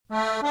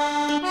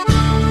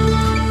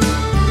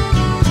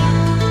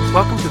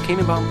Welcome to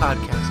Canaan-Bound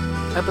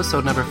Podcast,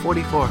 episode number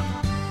 44.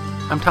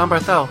 I'm Tom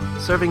Barthel,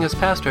 serving as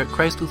pastor at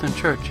Christ Lutheran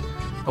Church,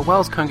 a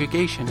WELS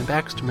congregation in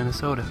Baxter,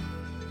 Minnesota.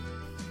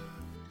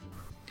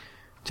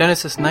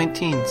 Genesis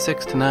 19,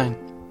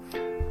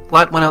 6-9.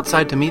 Lot went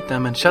outside to meet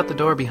them and shut the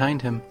door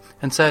behind him,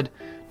 and said,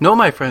 "No,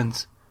 my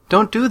friends,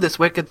 don't do this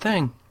wicked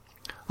thing.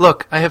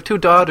 Look, I have 2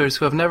 daughters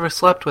who have never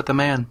slept with a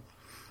man.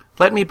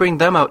 Let me bring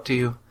them out to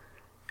you,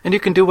 and you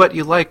can do what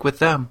you like with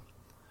them.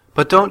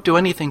 But don't do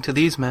anything to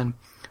these men,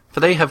 for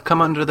they have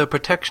come under the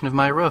protection of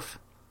my roof."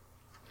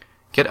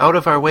 "Get out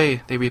of our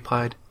way," they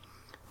replied.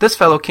 "This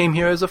fellow came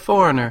here as a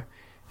foreigner,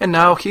 and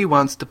now he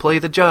wants to play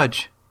the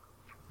judge.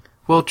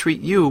 We'll treat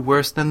you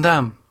worse than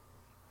them."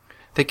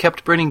 They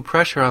kept bringing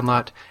pressure on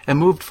Lot and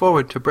moved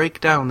forward to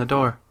break down the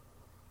door.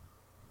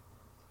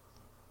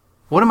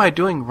 "What am I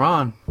doing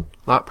wrong?"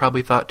 Lot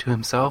probably thought to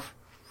himself.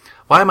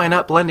 "Why am I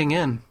not blending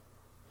in?"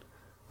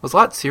 Was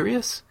Lot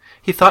serious?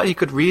 He thought he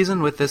could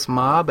reason with this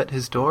mob at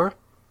his door?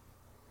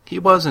 He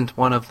wasn't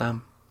one of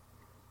them.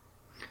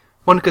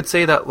 One could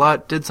say that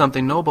Lot did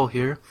something noble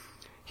here.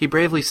 He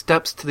bravely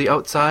steps to the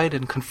outside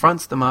and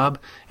confronts the mob,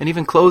 and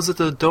even closes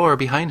the door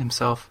behind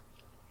himself.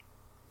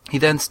 He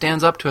then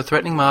stands up to a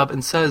threatening mob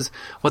and says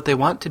what they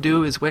want to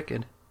do is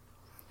wicked.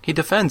 He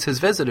defends his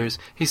visitors.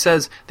 He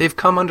says, "They've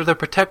come under the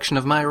protection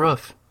of my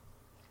roof."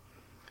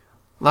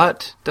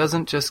 Lot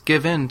doesn't just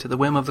give in to the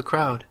whim of the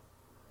crowd,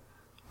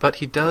 but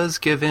he does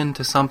give in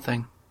to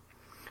something,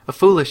 a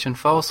foolish and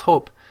false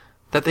hope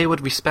that they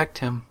would respect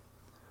him,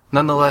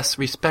 nonetheless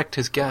respect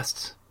his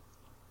guests.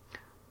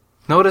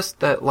 Notice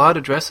that Lot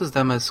addresses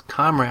them as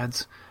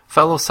comrades,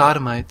 fellow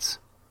Sodomites.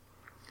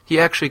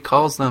 He actually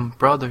calls them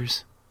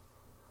brothers.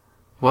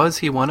 Was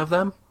he one of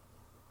them?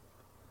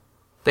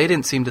 They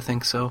didn't seem to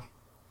think so.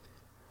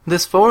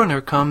 This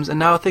foreigner comes and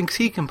now thinks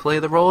he can play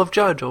the role of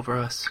judge over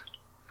us.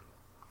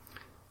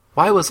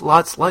 Why was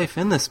Lot's life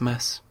in this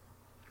mess?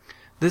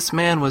 This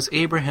man was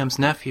Abraham's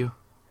nephew.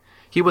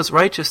 He was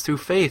righteous through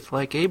faith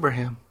like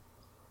Abraham.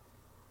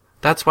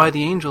 That's why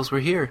the angels were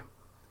here.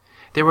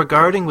 They were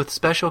guarding with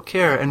special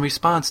care in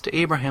response to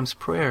Abraham's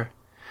prayer,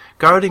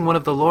 guarding one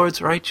of the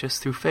Lord's righteous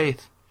through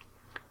faith.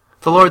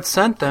 The Lord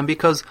sent them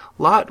because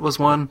Lot was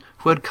one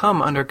who had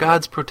come under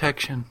God's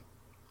protection.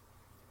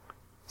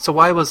 So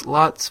why was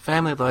Lot's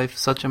family life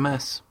such a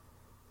mess?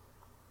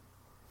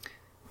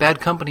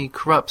 Bad company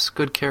corrupts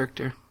good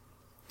character.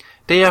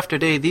 Day after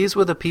day, these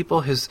were the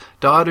people his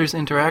daughters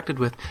interacted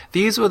with.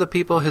 These were the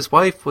people his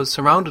wife was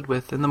surrounded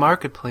with in the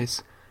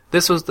marketplace.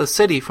 This was the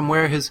city from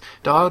where his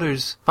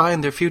daughters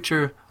find their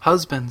future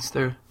husbands,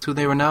 who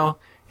they were now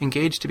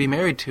engaged to be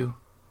married to.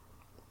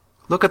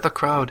 Look at the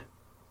crowd.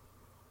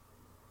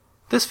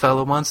 "This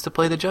fellow wants to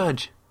play the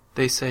judge,"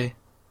 they say.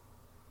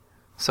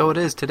 So it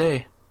is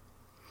today.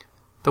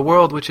 The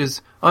world, which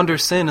is under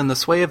sin and the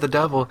sway of the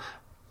devil,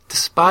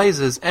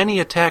 despises any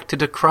attack to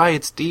decry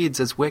its deeds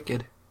as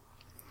wicked.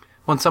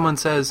 When someone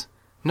says,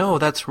 "No,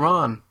 that's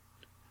wrong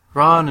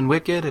and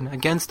wicked and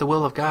against the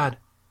will of God,"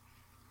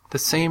 the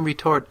same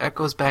retort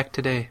echoes back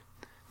today.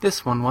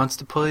 "This one wants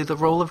to play the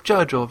role of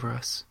judge over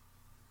us.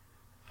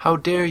 How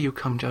dare you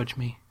come judge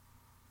me?"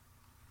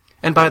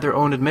 And by their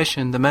own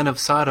admission, the men of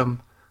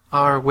Sodom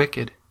are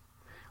wicked.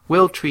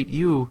 We'll treat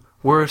you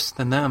worse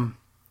than them.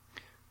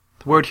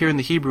 The word here in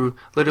the Hebrew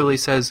literally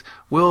says,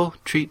 "We'll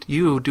treat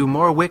you, do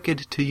more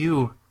wicked to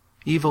you,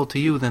 evil to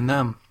you than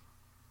them."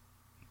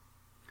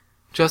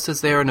 Just as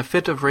they are in a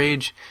fit of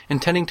rage,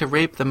 intending to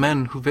rape the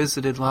men who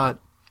visited Lot,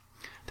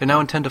 they now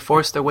intend to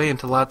force their way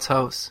into Lot's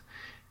house,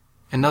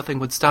 and nothing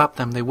would stop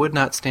them. They would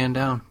not stand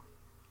down.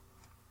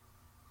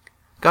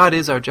 God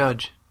is our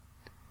judge,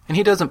 and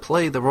he doesn't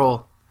play the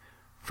role.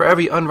 For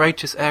every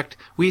unrighteous act,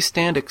 we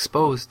stand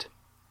exposed.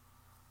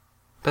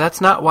 But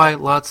that's not why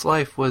Lot's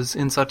life was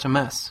in such a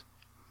mess.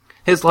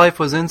 His life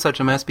was in such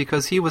a mess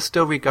because he was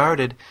still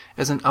regarded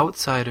as an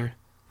outsider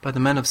by the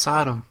men of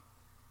Sodom.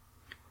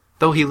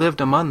 Though he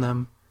lived among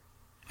them,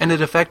 and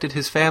it affected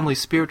his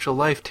family's spiritual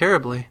life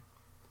terribly,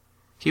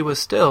 he was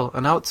still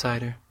an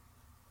outsider.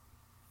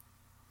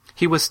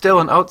 He was still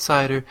an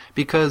outsider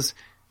because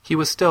he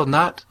was still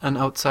not an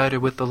outsider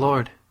with the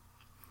Lord,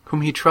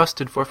 whom he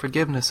trusted for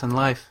forgiveness and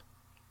life.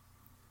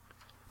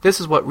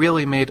 This is what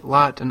really made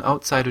Lot an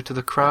outsider to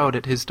the crowd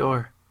at his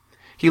door.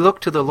 He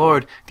looked to the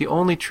Lord, the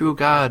only true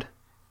God,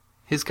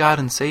 his God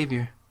and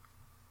Savior.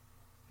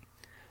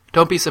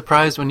 Don't be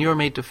surprised when you are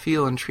made to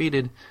feel and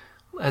treated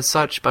as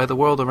such by the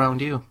world around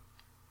you.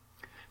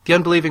 The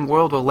unbelieving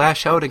world will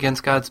lash out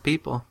against God's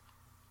people.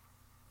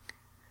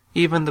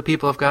 Even the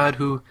people of God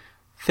who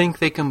think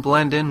they can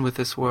blend in with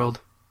this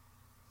world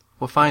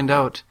will find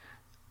out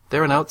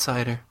they're an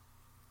outsider.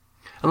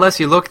 Unless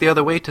you look the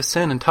other way to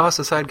sin and toss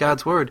aside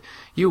God's word,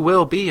 you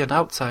will be an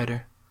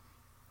outsider.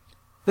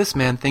 This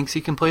man thinks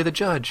he can play the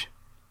judge.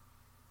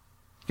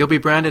 You'll be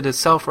branded as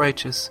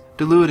self-righteous,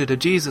 deluded, a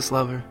Jesus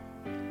lover.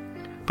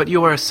 But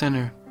you are a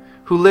sinner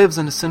who lives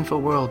in a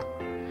sinful world,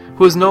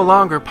 who is no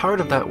longer part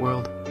of that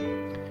world.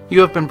 You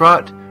have been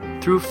brought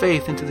through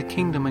faith into the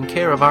kingdom and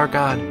care of our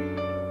God.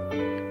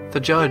 The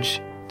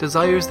judge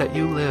desires that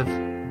you live.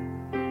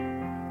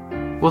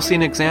 We'll see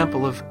an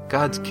example of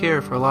God's care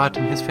for Lot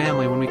and his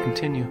family when we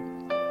continue.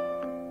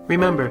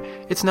 Remember,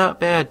 it's not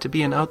bad to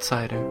be an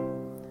outsider,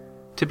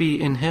 to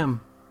be in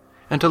Him,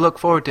 and to look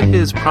forward to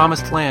His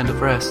promised land of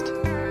rest.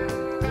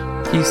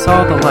 He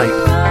Saw the Light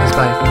is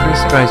by Chris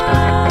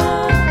Dreisbach.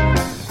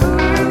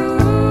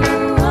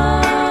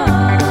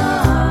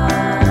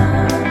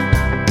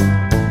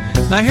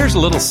 Now here's a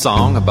little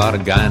song about a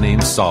guy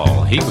named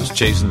Saul. He was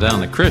chasing down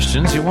the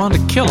Christians. He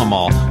wanted to kill them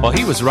all. While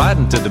he was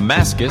riding to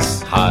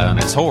Damascus, high on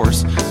his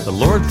horse, the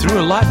Lord threw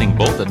a lightning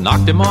bolt that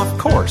knocked him off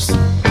course.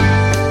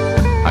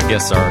 I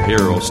guess our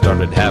hero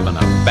started having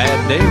a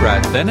bad day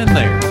right then and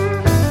there.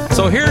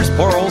 So here's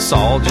poor old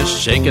Saul just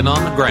shaking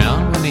on the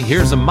ground when he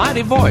hears a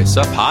mighty voice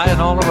up high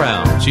and all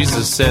around.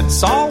 Jesus said,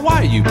 "Saul, why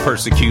are you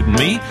persecuting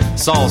me?"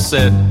 Saul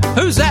said,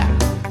 "Who's that?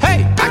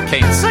 Hey, I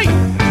can't see."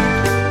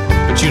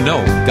 But you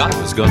know, God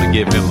was going to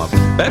give him a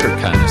better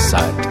kind of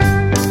sight.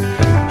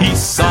 He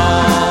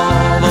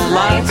saw the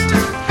light.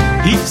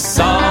 He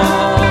saw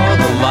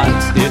the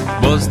light. It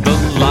was the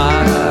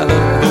light of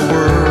the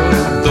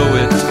world, though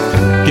it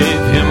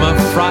gave him a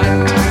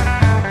fright.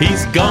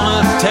 He's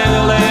gonna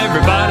tell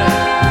everybody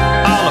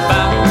all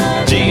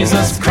about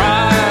Jesus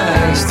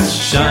Christ,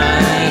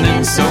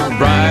 shining so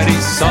bright. He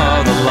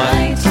saw the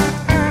light.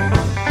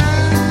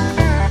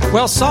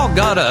 Well, Saul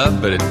got up,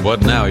 but it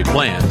wasn't how he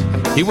planned.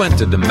 He went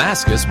to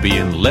Damascus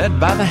being led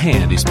by the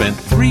hand. He spent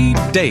 3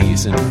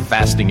 days in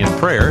fasting and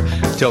prayer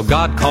till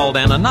God called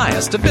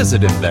Ananias to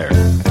visit him there.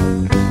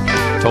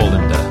 Told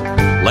him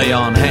to lay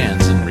on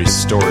hands and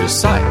restore his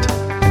sight.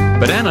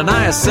 But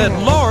Ananias said,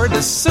 "Lord,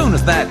 as soon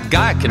as that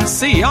guy can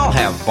see, I'll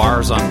have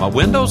bars on my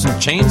windows and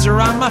chains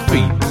around my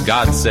feet."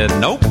 God said,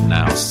 "Nope,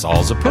 now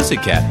Saul's a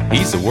pussycat.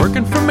 He's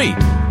a-working for me.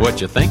 What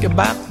you think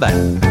about that?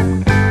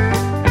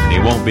 And he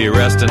won't be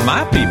arresting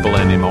my people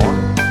anymore.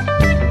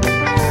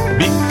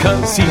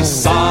 Because he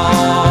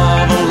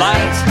saw the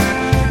light,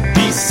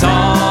 he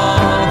saw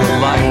the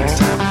light.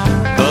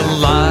 The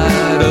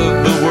light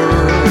of the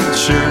world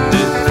sure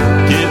did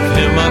give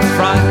him a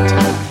fright.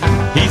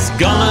 He's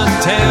gonna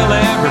tell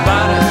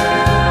everybody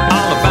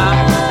all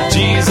about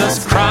Jesus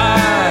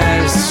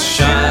Christ,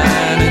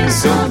 shining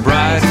so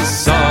bright. He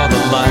saw the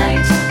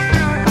light."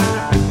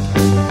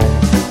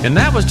 And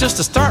that was just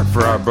a start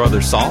for our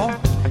brother Saul.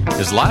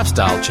 His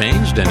lifestyle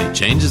changed, and he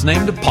changed his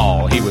name to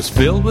Paul. He was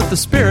filled with the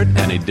Spirit,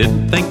 and he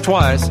didn't think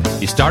twice.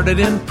 He started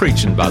in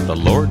preaching about the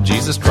Lord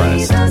Jesus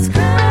Christ.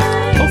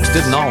 Folks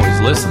didn't always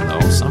listen,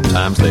 though.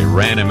 Sometimes they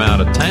ran him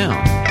out of town.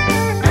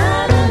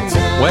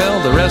 Well,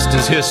 the rest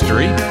is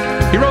history.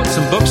 He wrote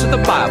some books of the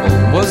Bible,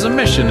 was a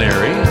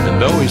missionary, and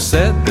though he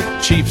said the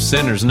chief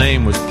sinner's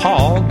name was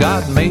Paul,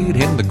 God made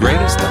him the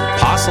greatest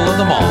apostle of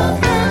them all.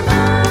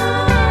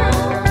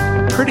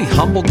 A pretty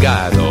humble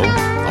guy, though,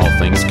 all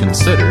things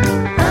considered.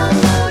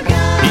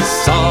 He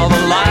saw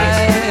the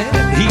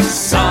light, he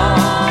saw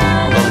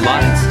the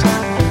light.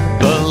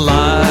 The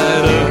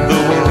light of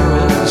the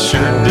world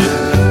sure did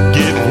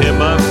give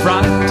him a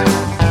fright.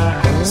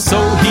 So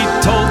he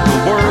told the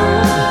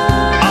world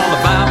all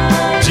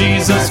about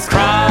Jesus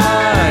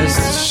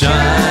Christ,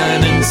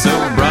 shining so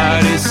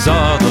bright. He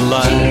saw the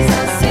light.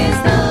 Jesus is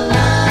the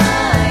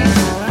light.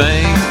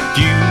 Thank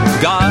you,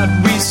 God,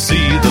 we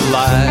see the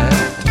light.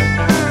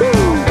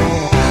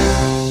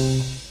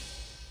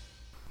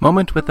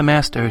 Moment with the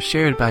Master,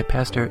 shared by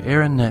Pastor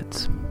Aaron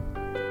Netz.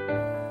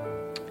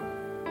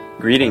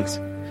 Greetings.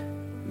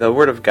 The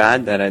Word of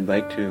God that I'd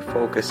like to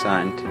focus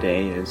on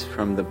today is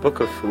from the book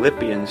of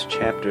Philippians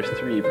chapter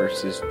 3,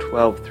 verses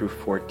 12 through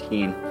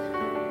 14.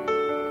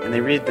 And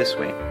they read this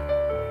way.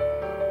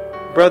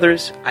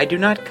 "Brothers, I do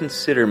not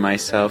consider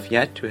myself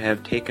yet to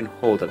have taken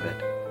hold of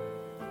it.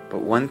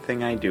 But one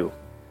thing I do,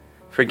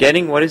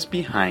 forgetting what is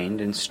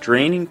behind and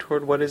straining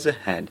toward what is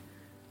ahead,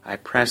 I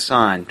press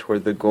on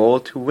toward the goal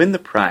to win the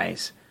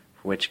prize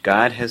for which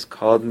God has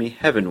called me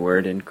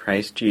heavenward in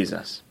Christ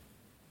Jesus."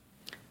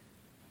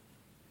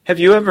 Have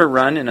you ever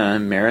run in a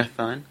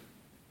marathon?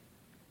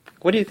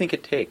 What do you think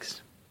it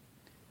takes?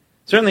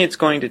 Certainly it's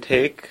going to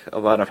take a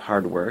lot of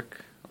hard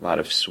work, a lot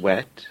of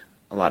sweat,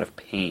 a lot of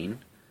pain.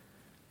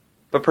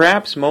 But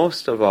perhaps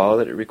most of all,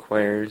 it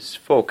requires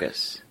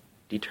focus,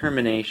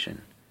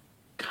 determination,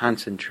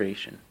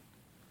 concentration.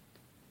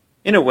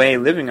 In a way,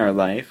 living our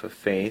life of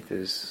faith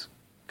is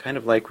kind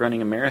of like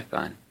running a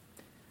marathon.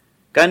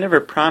 God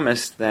never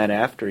promised that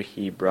after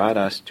He brought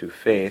us to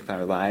faith,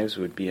 our lives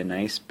would be a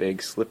nice,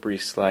 big, slippery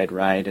slide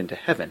ride into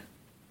heaven.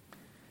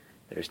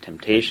 There's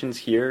temptations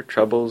here,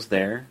 troubles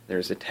there.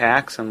 There's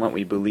attacks on what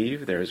we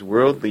believe. There's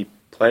worldly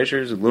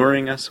pleasures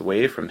luring us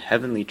away from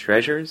heavenly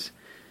treasures.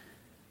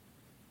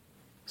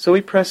 So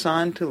we press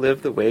on to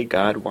live the way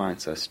God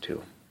wants us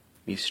to.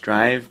 We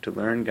strive to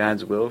learn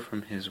God's will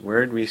from His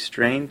Word. We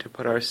strain to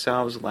put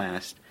ourselves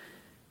last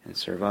and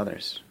serve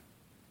others.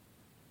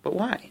 But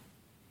why?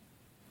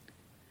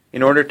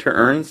 In order to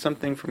earn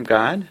something from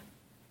God?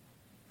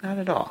 Not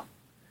at all.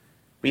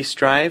 We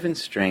strive and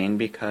strain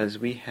because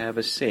we have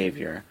a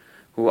Savior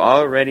who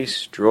already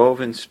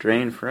strove and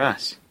strained for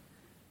us.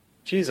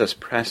 Jesus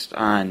pressed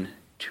on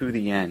to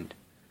the end,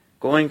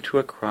 going to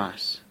a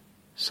cross,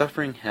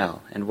 suffering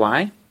hell. And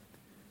why?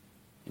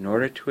 In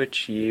order to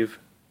achieve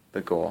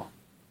the goal,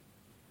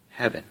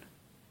 heaven,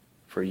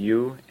 for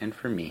you and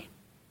for me.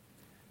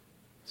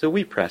 So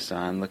we press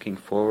on, looking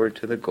forward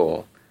to the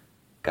goal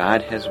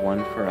God has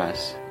won for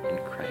us in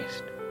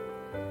Christ.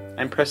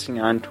 I'm pressing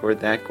on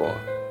toward that goal,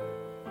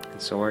 and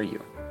so are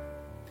you.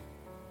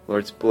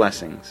 Lord's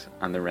blessings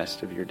on the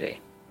rest of your day.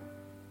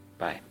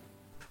 Bye.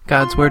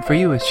 God's Word for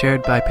You is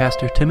shared by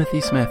Pastor Timothy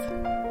Smith.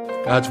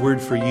 God's Word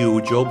for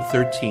You, Job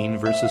 13,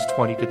 verses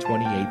 20 to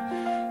 28.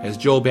 As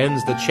Job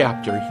ends the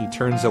chapter, he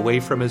turns away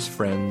from his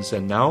friends,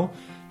 and now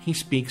he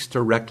speaks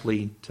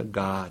directly to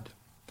God.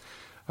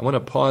 I want to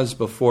pause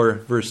before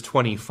verse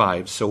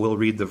 25, so we'll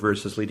read the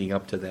verses leading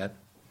up to that.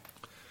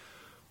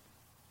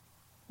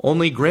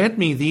 Only grant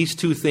me these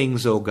two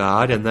things, O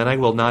God, and then I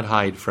will not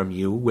hide from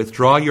you.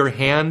 Withdraw your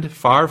hand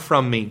far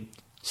from me.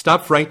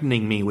 Stop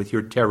frightening me with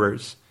your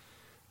terrors.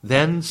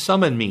 Then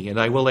summon me, and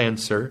I will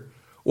answer.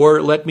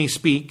 Or let me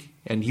speak,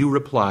 and you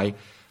reply,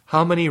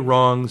 how many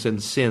wrongs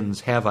and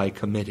sins have I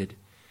committed?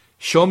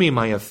 Show me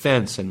my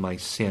offense and my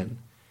sin.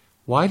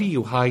 Why do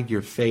you hide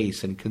your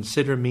face and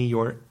consider me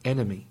your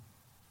enemy?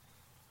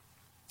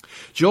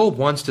 Job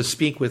wants to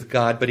speak with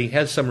God, but he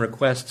has some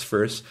requests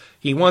first.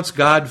 He wants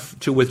God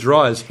to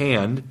withdraw his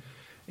hand,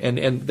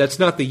 and that's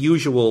not the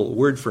usual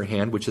word for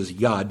hand, which is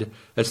yad.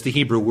 That's the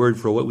Hebrew word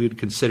for what we would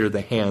consider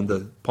the hand,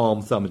 the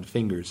palm, thumb, and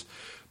fingers.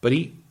 But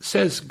he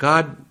says,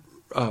 God,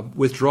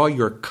 withdraw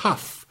your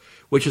cuff,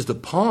 which is the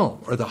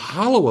palm or the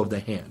hollow of the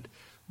hand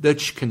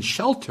that can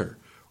shelter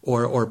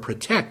or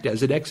protect,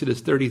 as in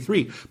Exodus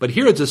 33. But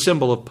here it's a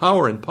symbol of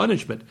power and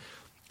punishment.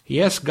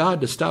 He asks God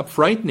to stop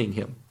frightening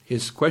him.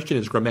 His question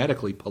is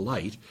grammatically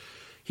polite.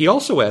 He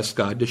also asks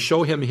God to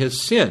show him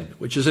his sin,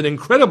 which is an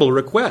incredible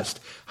request.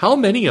 How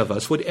many of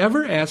us would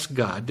ever ask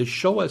God to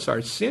show us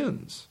our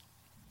sins?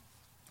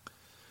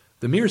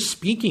 The mere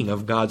speaking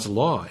of God's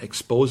law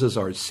exposes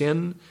our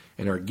sin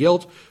and our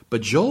guilt, but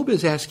Job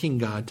is asking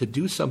God to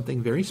do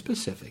something very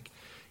specific.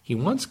 He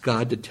wants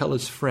God to tell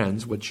his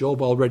friends what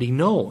Job already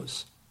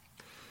knows,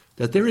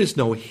 that there is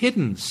no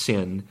hidden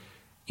sin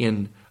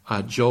in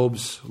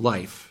Job's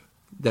life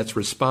that's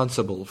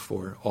responsible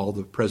for all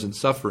the present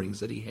sufferings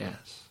that he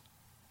has.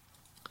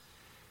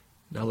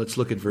 Now let's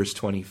look at verse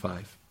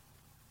 25.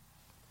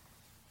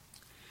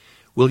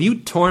 Will you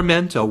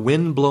torment a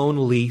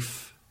wind-blown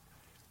leaf?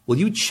 Will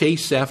you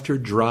chase after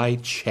dry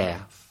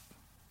chaff?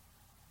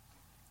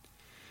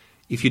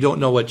 If you don't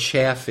know what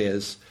chaff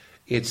is,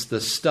 it's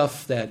the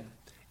stuff that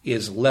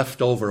is left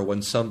over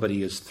when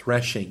somebody is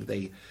threshing.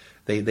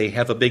 They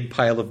have a big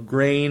pile of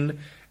grain,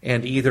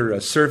 and either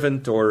a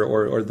servant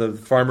or the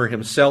farmer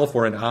himself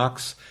or an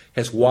ox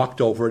has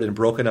walked over it and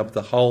broken up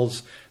the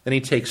hulls. Then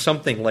he takes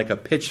something like a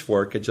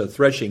pitchfork, it's a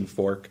threshing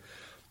fork,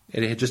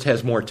 and it just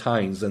has more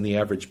tines than the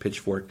average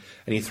pitchfork,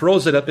 and he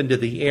throws it up into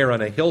the air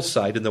on a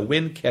hillside, and the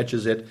wind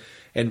catches it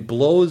and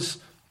blows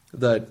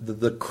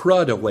the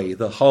crud away,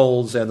 the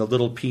hulls and the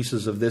little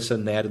pieces of this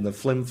and that and the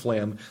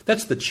flim-flam.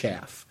 That's the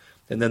chaff.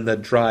 And then the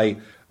dry,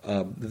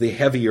 the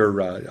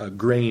heavier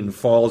grain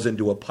falls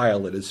into a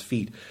pile at his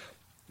feet.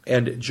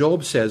 And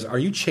Job says, are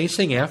you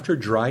chasing after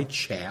dry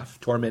chaff,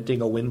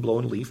 tormenting a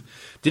wind-blown leaf?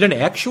 Did an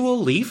actual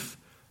leaf,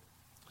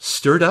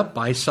 stirred up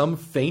by some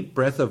faint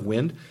breath of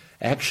wind,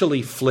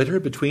 actually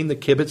flitter between the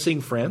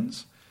kibitzing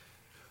friends?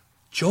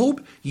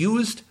 Job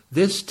used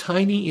this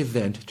tiny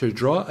event to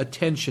draw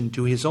attention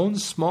to his own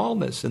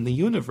smallness in the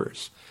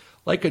universe,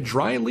 like a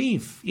dry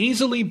leaf,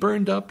 easily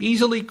burned up,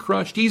 easily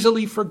crushed,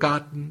 easily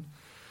forgotten,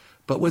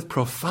 but with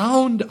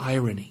profound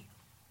irony.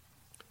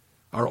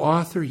 Our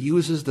author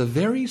uses the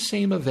very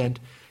same event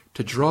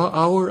to draw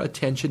our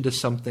attention to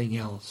something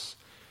else.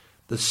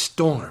 The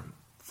storm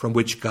from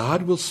which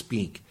God will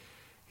speak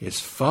is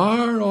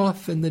far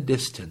off in the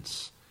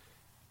distance,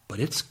 but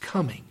it's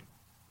coming.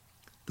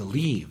 The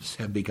leaves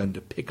have begun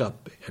to pick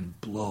up and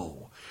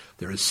blow.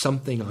 There is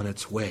something on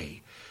its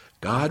way.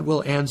 God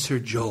will answer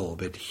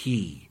Job, and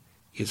he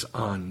is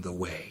on the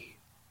way.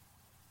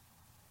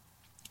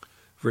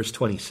 Verse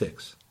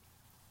 26.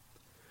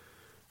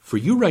 For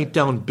you write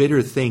down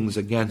bitter things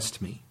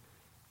against me,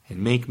 and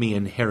make me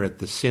inherit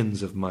the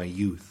sins of my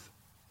youth.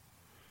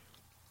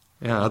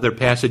 Now, other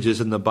passages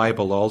in the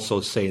Bible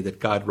also say that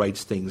God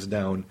writes things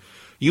down.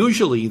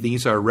 Usually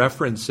these are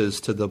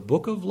references to the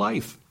book of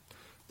life,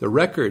 the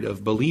record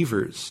of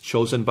believers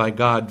chosen by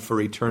God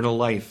for eternal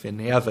life in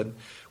heaven.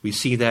 We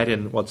see that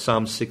in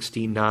Psalm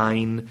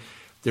 69.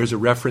 There's a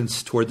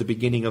reference toward the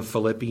beginning of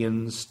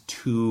Philippians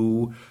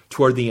 2,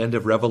 toward the end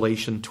of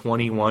Revelation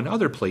 21,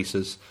 other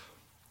places.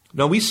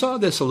 Now, we saw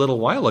this a little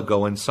while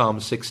ago in Psalm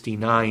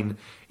 69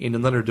 in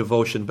another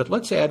devotion, but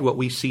let's add what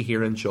we see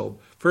here in Job.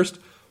 First,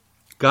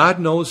 God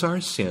knows our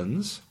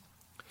sins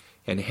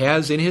and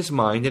has in his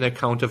mind an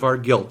account of our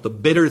guilt, the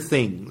bitter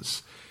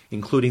things,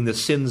 including the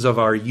sins of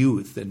our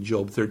youth in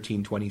Job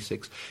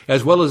 13:26,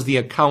 as well as the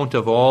account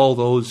of all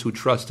those who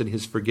trust in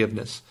his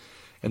forgiveness.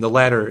 And the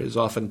latter is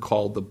often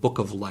called the book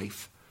of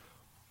life.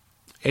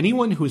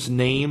 Anyone whose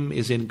name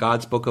is in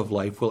God's book of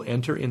life will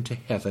enter into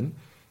heaven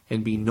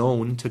and be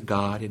known to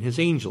God and his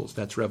angels.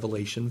 That's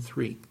Revelation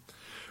 3.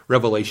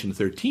 Revelation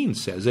 13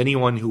 says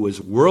anyone who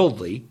is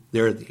worldly,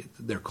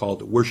 they're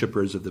called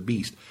worshipers of the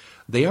beast,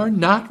 they are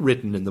not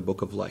written in the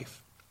book of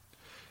life.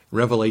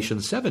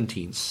 Revelation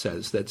 17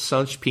 says that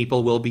such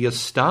people will be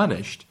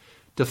astonished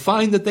to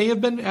find that they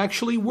have been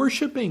actually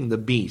worshiping the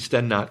beast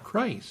and not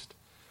Christ.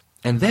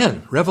 And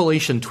then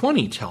Revelation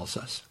 20 tells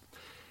us,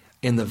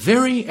 in the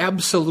very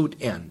absolute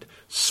end,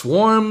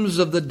 swarms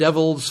of the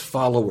devil's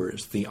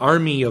followers, the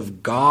army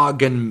of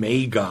Gog and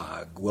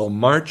Magog, will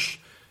march,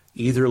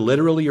 either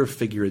literally or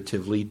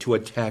figuratively, to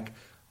attack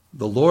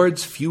the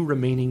Lord's few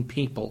remaining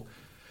people.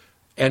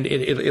 And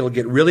it'll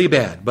get really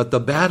bad, but the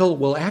battle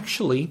will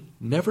actually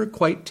never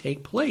quite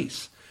take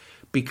place,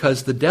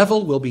 because the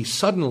devil will be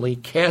suddenly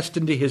cast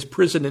into his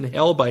prison in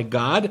hell by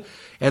God,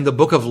 and the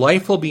book of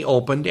life will be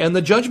opened, and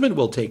the judgment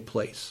will take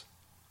place.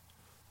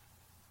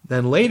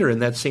 Then later in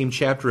that same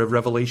chapter of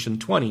Revelation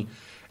 20,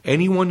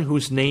 anyone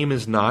whose name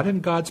is not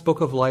in God's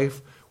book of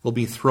life will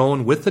be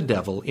thrown with the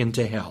devil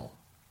into hell.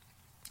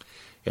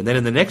 And then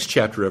in the next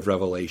chapter of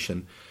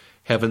Revelation,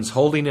 heaven's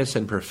holiness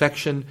and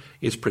perfection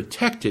is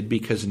protected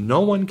because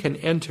no one can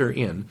enter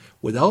in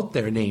without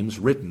their names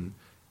written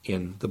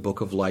in the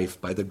book of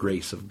life by the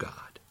grace of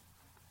God.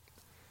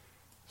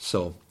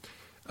 So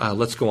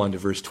let's go on to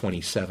verse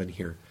 27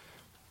 here.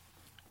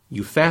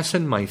 You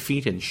fasten my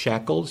feet in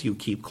shackles. You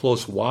keep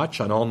close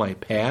watch on all my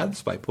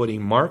paths by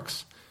putting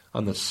marks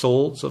on the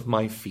soles of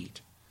my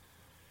feet.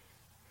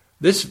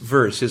 This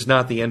verse is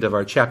not the end of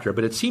our chapter,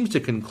 but it seems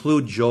to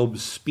conclude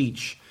Job's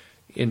speech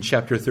in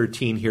chapter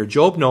 13 here.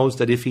 Job knows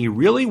that if he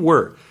really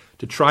were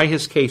to try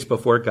his case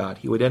before God,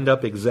 he would end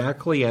up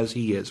exactly as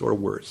he is, or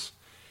worse.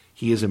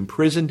 He is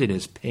imprisoned in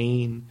his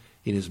pain,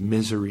 in his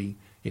misery,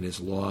 in his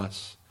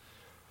loss.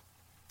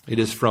 It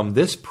is from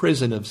this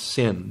prison of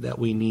sin that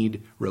we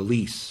need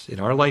release in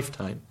our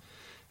lifetime.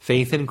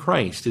 Faith in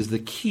Christ is the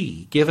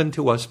key given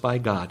to us by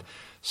God,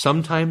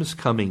 sometimes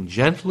coming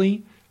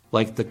gently,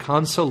 like the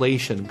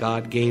consolation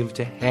God gave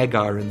to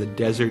Hagar in the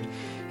desert,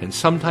 and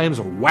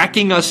sometimes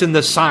whacking us in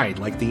the side,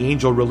 like the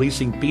angel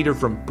releasing Peter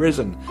from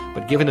prison,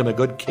 but giving him a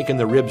good kick in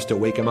the ribs to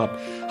wake him up.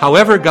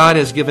 However God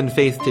has given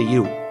faith to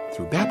you,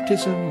 through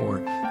baptism or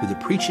through the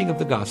preaching of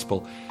the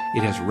gospel,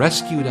 it has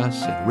rescued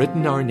us and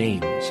written our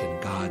names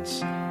in God's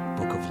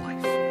book of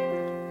life.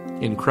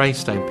 In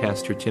Christ, I'm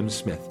Pastor Tim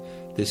Smith.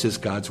 This is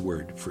God's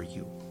Word for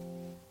you.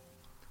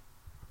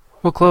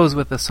 We'll close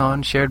with a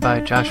song shared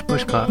by Josh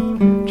Bushcott.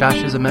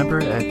 Josh is a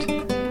member at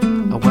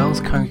a Wells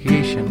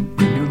congregation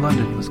in New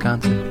London,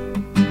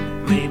 Wisconsin.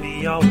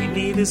 Maybe all we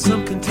need is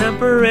some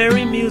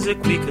contemporary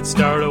music. We could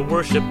start a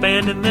worship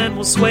band and then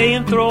we'll sway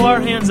and throw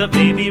our hands up.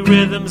 Maybe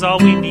rhythm's all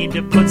we need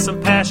to put some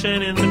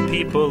passion in the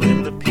people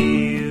in the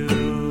pews.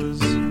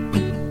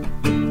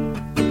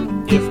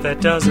 If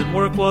that doesn't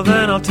work, well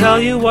then I'll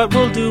tell you what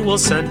we'll do. We'll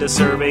send a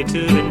survey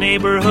to the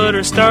neighborhood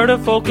or start a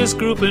focus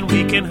group, and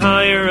we can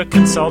hire a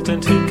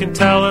consultant who can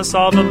tell us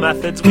all the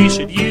methods we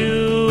should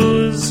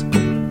use.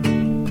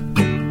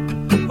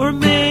 Or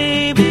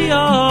maybe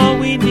all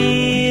we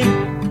need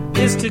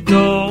is to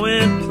go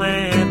and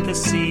plant the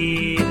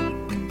seed,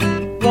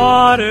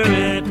 water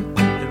it,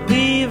 and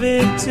leave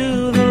it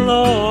to the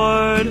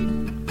Lord.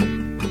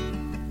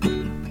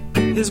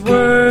 His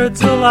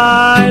word's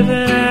alive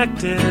and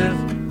active.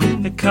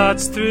 It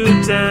cuts through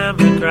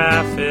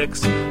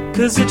demographics,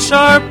 'cause it's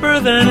sharper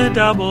than a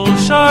double-edged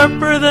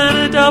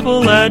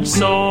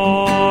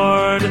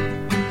sword.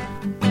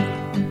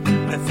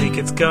 I think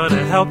it's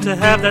gonna help to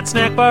have that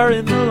snack bar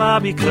in the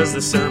lobby, 'cause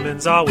the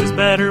sermon's always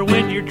better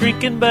when you're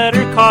drinking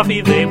better coffee.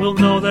 They will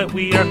know that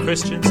we are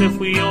Christians if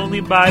we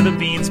only buy the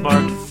beans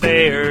marked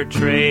fair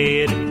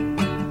trade.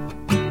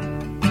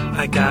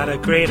 I got a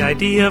great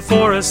idea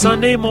for a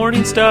Sunday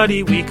morning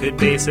study. We could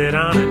base it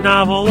on a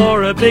novel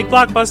or a big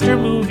blockbuster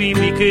movie.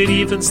 We could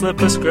even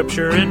slip a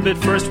scripture in, but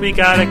first we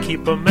gotta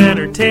keep them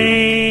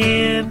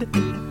entertained.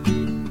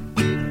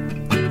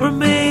 Or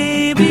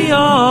maybe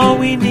all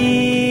we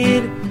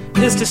need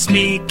is to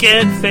speak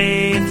it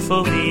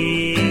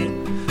faithfully,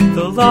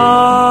 the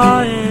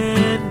law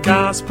and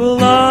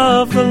gospel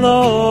of the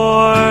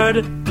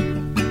Lord.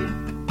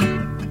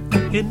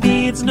 It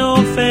needs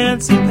no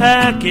fancy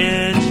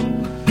package.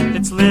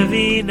 It's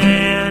living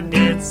and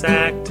it's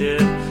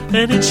active,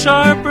 and it's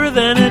sharper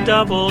than a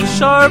double-edged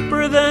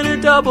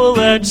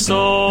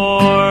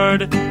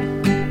sword.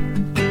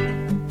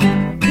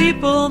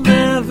 People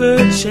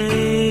never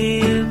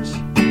change.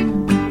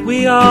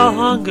 We all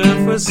hunger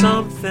for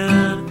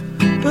something,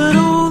 but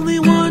only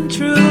one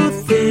true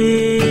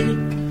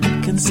thing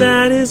can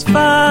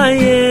satisfy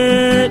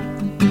it.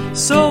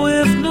 So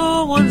if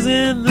no one's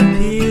in the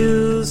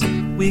pews,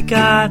 we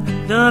got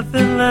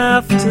nothing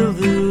left to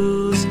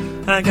lose.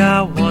 I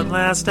got one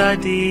last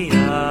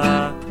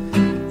idea,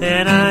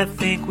 and I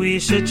think we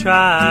should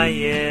try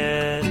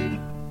it.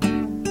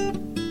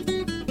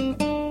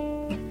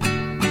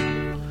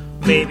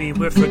 Maybe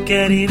we're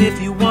forgetting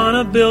if you want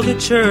to build a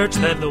church,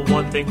 then the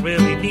one thing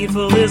really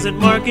needful isn't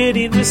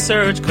marketing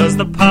research, 'cause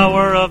the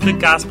power of the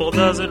gospel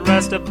doesn't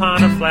rest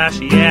upon a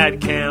flashy ad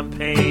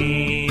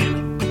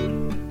campaign.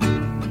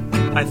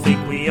 I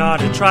think we ought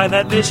to try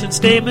that mission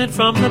statement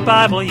from the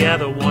Bible. Yeah,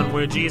 the one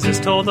where Jesus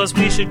told us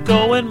we should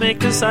go and make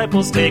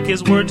disciples, take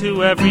his word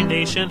to every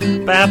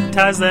nation,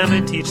 baptize them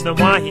and teach them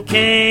why he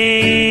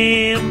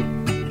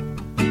came.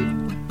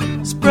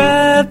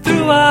 Spread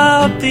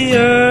throughout the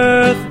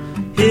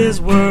earth, his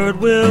word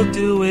will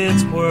do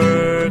its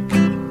work.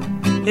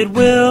 It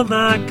will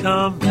not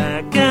come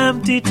back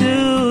empty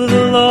to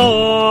the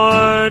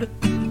Lord.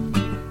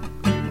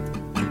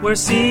 Where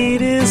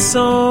seed is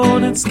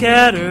sown and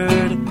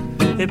scattered,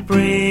 it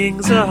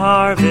brings a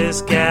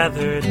harvest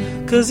gathered,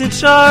 'cause it's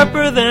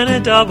sharper than a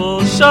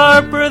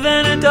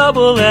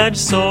double-edged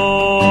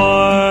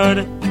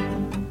sword.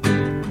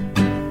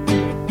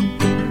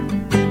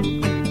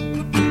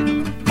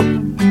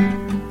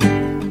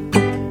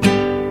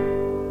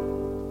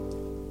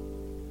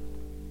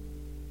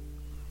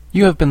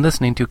 You have been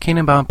listening to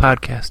Canaan Bound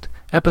Podcast,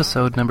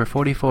 episode number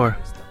 44.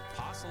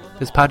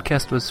 This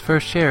podcast was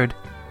first shared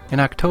in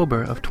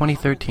October of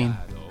 2013.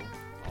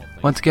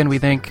 Once again, we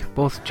thank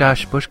both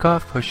Josh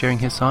Bushkoff for sharing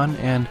his song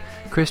and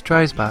Chris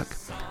Dreisbach.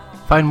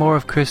 Find more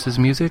of Chris's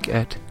music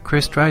at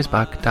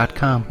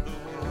chrisdreisbach.com.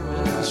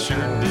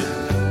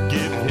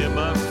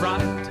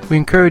 We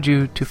encourage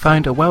you to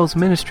find a Wells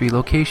Ministry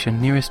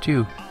location nearest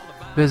you.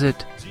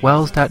 Visit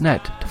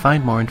wells.net to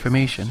find more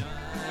information.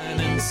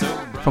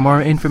 For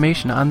more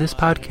information on this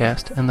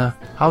podcast and the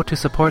how to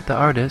support the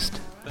artist,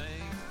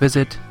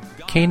 visit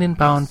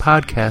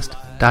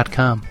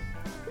canaanboundpodcast.com.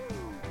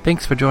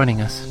 Thanks for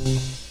joining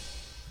us.